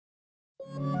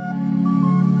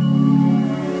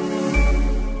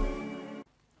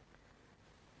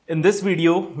In this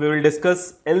video, we will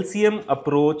discuss LCM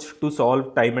approach to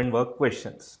solve time and work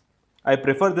questions. I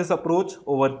prefer this approach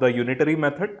over the unitary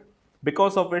method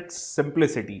because of its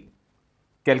simplicity.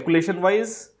 Calculation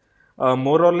wise,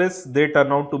 more or less they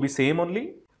turn out to be same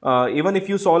only. Even if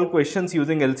you solve questions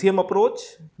using LCM approach,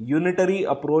 unitary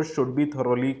approach should be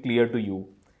thoroughly clear to you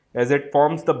as it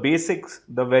forms the basics,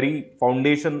 the very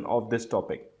foundation of this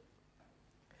topic.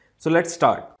 So let's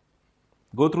start.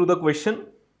 Go through the question.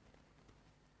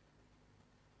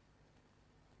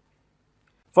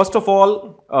 First of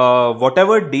all,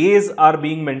 whatever days are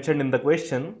being mentioned in the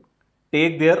question,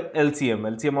 take their LCM.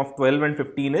 LCM of 12 and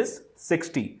 15 is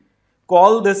 60.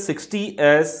 Call this 60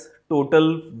 as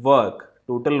total work.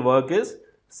 Total work is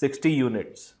 60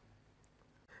 units.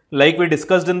 Like we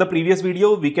discussed in the previous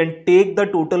video, we can take the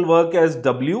total work as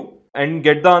W and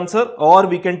get the answer, or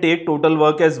we can take total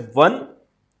work as 1,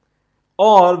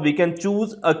 or we can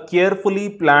choose a carefully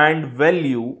planned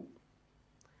value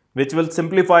which will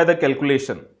simplify the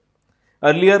calculation.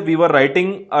 Earlier we were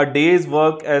writing a day's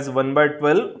work as 1 by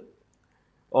 12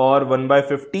 or 1 by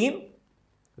 15,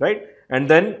 right? And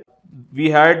then we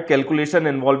had calculation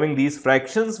involving these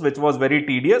fractions, which was very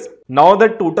tedious. Now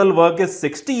that total work is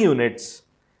 60 units,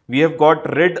 we have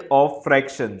got rid of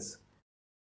fractions.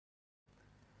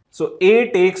 So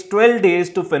A takes 12 days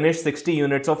to finish 60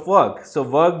 units of work. So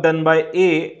work done by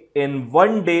A in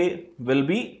one day will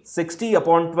be 60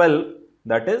 upon 12,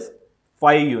 that is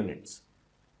 5 units.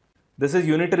 This is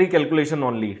unitary calculation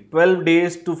only. 12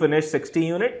 days to finish 60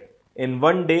 units. In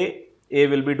one day, A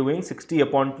will be doing 60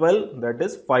 upon 12, that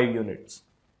is 5 units.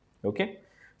 Okay.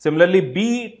 Similarly,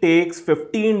 B takes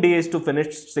 15 days to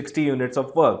finish 60 units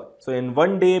of work. So in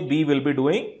one day, B will be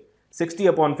doing 60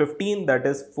 upon 15, that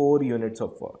is 4 units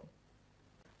of work.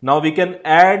 Now we can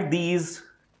add these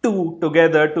two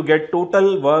together to get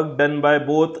total work done by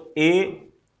both A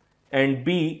and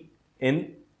B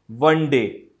in one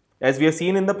day. As we have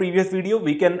seen in the previous video,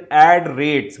 we can add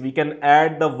rates. We can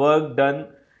add the work done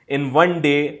in one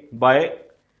day by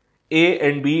A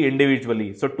and B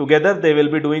individually. So together they will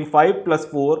be doing 5 plus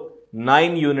 4,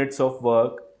 9 units of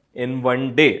work in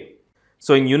one day.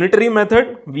 So in unitary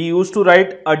method, we used to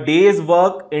write a day's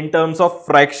work in terms of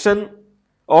fraction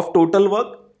of total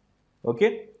work.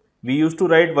 Okay. We used to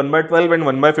write 1 by 12 and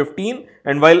 1 by 15,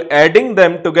 and while adding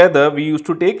them together, we used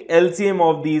to take LCM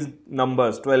of these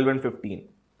numbers 12 and 15.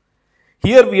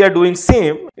 Here we are doing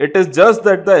same, it is just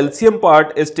that the LCM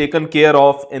part is taken care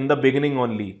of in the beginning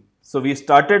only. So we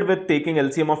started with taking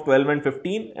LCM of 12 and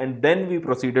 15 and then we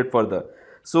proceeded further.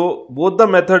 So both the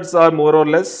methods are more or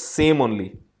less same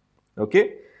only.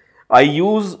 Okay. I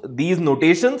use these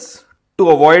notations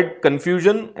to avoid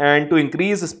confusion and to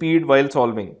increase speed while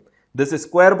solving. This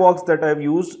square box that I have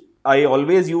used, I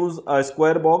always use a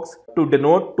square box to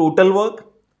denote total work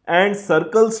and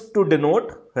circles to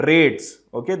denote rates.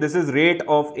 Okay, this is rate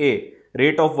of A,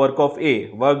 rate of work of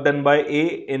A, work done by A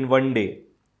in one day.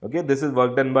 Okay, this is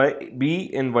work done by B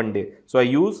in one day. So I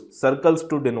use circles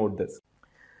to denote this.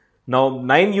 Now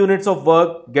 9 units of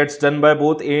work gets done by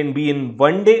both A and B in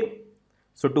one day.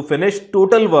 So to finish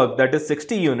total work, that is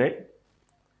 60 unit,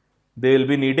 they will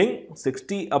be needing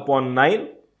 60 upon 9,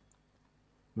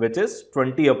 which is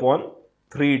 20 upon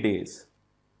 3 days.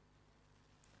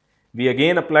 We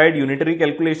again applied unitary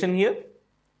calculation here,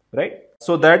 right?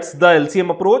 So that's the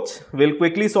LCM approach. We'll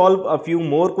quickly solve a few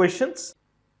more questions.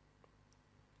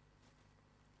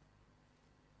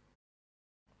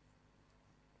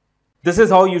 This is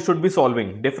how you should be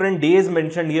solving. Different days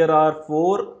mentioned here are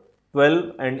 4,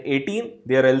 12 and 18.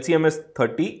 Their LCM is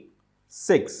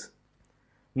 36.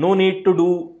 No need to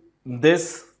do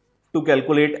this to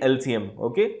calculate LCM.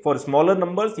 Okay. For smaller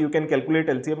numbers, you can calculate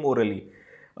LCM orally.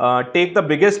 Take the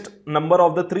biggest number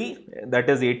of the three, that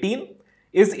is 18.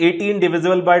 Is 18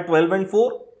 divisible by 12 and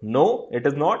 4? No, it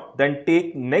is not. Then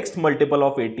take next multiple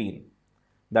of 18.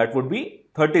 That would be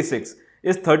 36.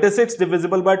 Is 36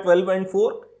 divisible by 12 and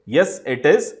 4? Yes, it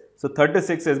is. So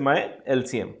 36 is my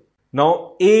LCM.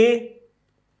 Now A,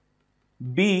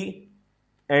 B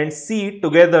and C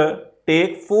together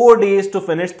take 4 days to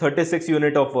finish 36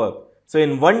 unit of work. So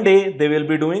in one day, they will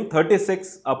be doing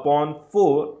 36 upon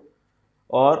 4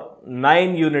 or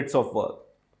 9 units of work.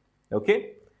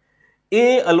 Okay.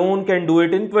 A alone can do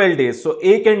it in 12 days. So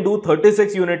A can do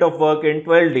 36 unit of work in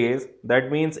 12 days.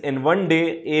 That means in one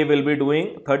day, A will be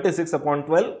doing 36 upon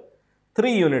 12,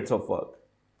 3 units of work.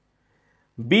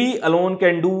 B alone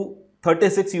can do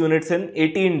 36 units in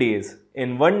 18 days.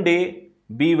 In one day,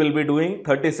 B will be doing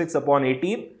 36 upon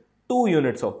 18, 2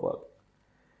 units of work.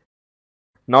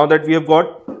 Now that we have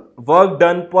got work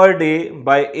done per day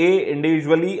by A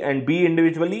individually and B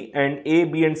individually and A,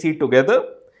 B and C together,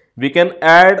 we can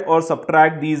add or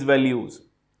subtract these values.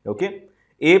 Okay,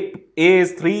 A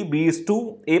is 3, B is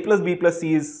 2, A plus B plus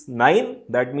C is 9.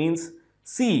 That means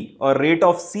C, or rate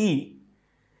of C,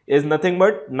 is nothing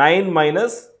but 9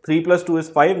 minus 3 plus 2 is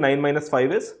 5, 9 minus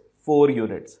 5 is 4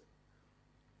 units.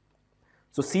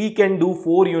 So C can do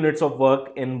 4 units of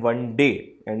work in one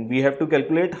day, and we have to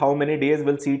calculate how many days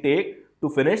will C take to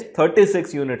finish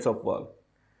 36 units of work.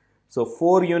 So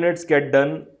 4 units get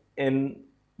done in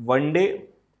one day,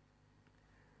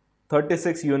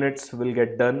 36 units will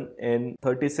get done in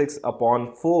 36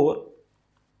 upon 4,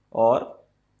 or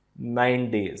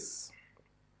 9 days.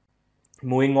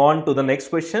 Moving on to the next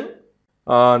question.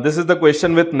 This is the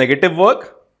question with negative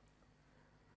work.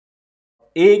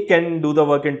 A can do the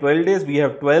work in 12 days. We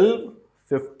have 12,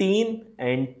 15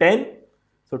 and 10.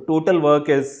 So total work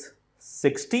is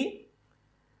 60.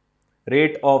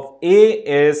 Rate of A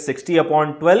is 60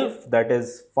 upon 12, that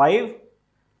is 5.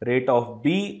 Rate of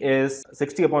B is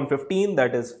 60 upon 15,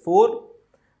 that is 4.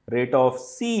 Rate of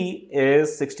C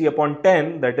is 60 upon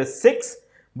 10, that is 6.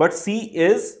 But C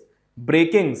is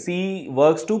breaking. C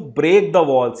works to break the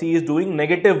wall. C is doing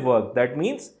negative work. That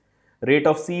means rate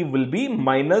of C will be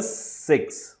minus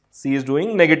 6. C is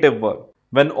doing negative work.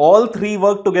 When all three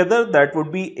work together, that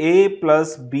would be A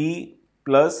plus B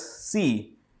plus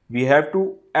C. We have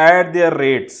to add their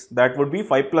rates. That would be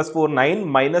 5 plus 4, 9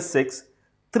 minus 6.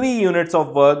 3 units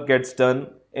of work gets done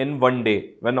in one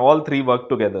day when all three work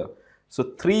together. So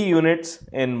 3 units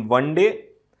in one day,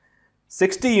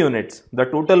 60 units. The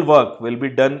total work will be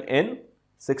done in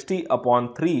 60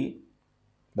 upon 3,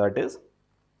 that is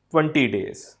 20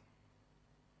 days.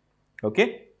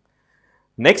 Okay.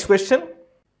 Next question.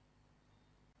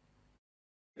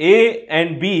 A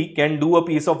and B can do a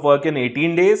piece of work in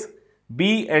 18 days.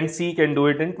 B and C can do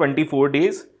it in 24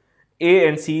 days. A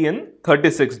and C in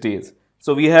 36 days.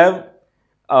 So we have,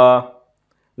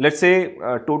 let's say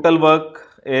total work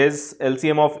is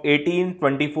LCM of 18,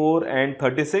 24 and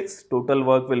 36. Total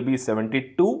work will be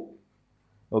 72.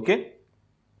 Okay.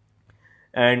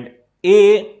 And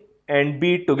A and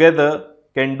B together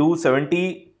can do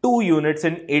 72 units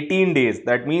in 18 days.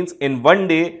 That means in one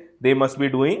day they must be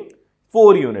doing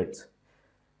 4 units.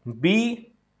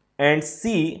 B and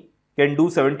C can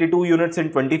do 72 units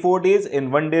in 24 days.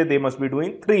 In one day they must be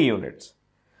doing 3 units.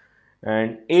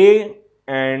 And A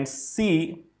and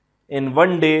C in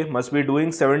one day must be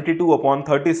doing 72 upon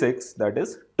 36, that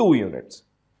is 2 units.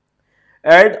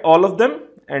 Add all of them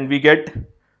and we get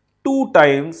 2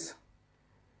 times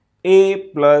A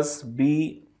plus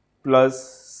B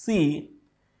plus C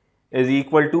is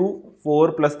equal to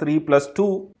 4 plus 3 plus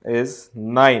 2 is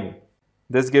 9.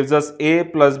 This gives us A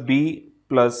plus B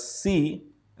plus C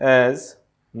as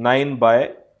 9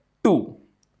 by 2.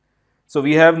 So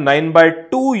we have 9 by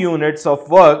 2 units of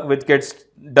work which gets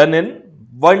done in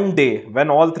one day when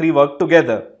all three work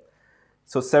together.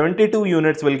 So 72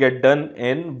 units will get done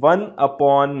in 1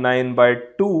 upon 9 by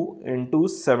 2 into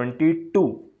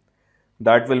 72.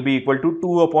 That will be equal to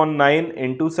 2 upon 9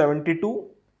 into 72,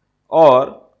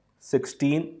 or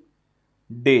 16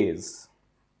 days.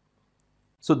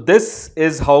 So this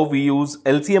is how we use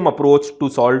LCM approach to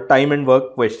solve time and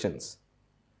work questions.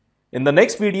 In the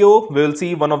next video, we will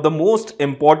see one of the most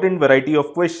important variety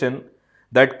of question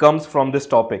that comes from this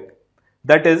topic.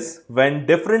 That is when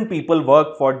different people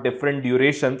work for different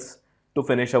durations to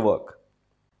finish a work.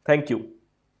 Thank you.